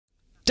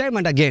Time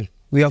and again,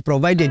 we have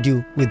provided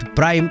you with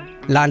prime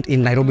land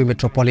in Nairobi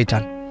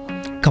Metropolitan.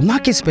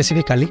 Kamakis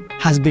specifically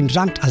has been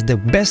ranked as the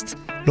best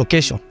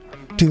location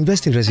to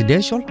invest in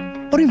residential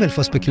or even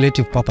for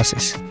speculative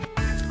purposes.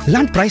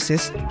 Land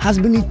prices has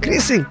been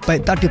increasing by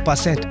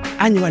 30%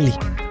 annually,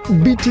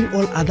 beating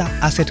all other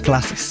asset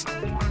classes.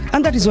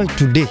 And that is why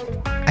today,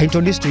 I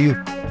introduce to you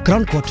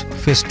Crown Court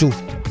Phase 2,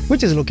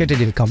 which is located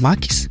in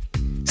Kamakis,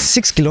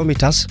 6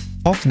 kilometers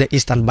off the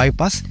Eastern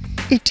Bypass.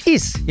 It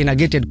is in a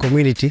gated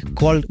community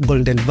called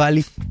Golden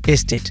Valley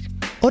Estate.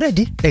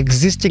 Already,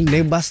 existing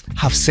neighbors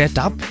have set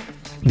up.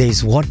 There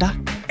is water,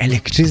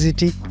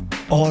 electricity,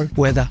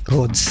 all-weather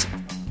roads.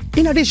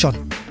 In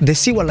addition, the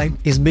sewer line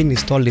is being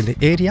installed in the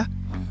area,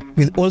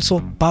 with also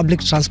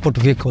public transport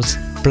vehicles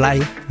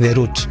plying the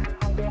route.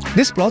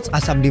 These plots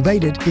are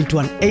subdivided into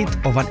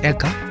 1/8 of an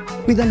acre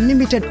with a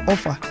limited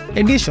offer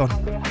edition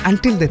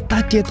until the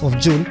 30th of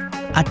June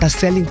at a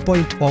selling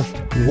point of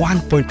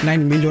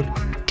 1.9 million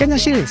Kenya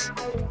shillings.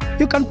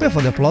 You can pay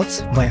for the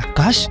plots via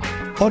cash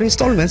or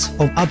installments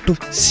of up to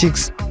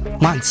 6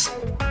 months.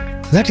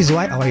 That is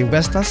why our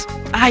investors,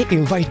 I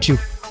invite you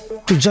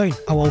to join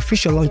our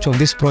official launch of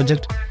this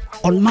project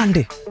on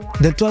Monday,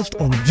 the 12th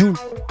of June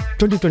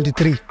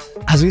 2023,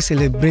 as we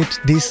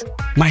celebrate this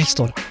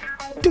milestone.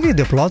 To get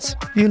the plots,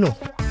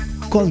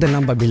 call the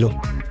number below.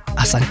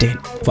 Asante.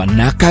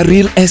 Fanaka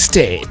Real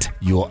Estate,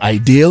 your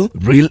ideal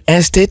real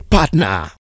estate partner.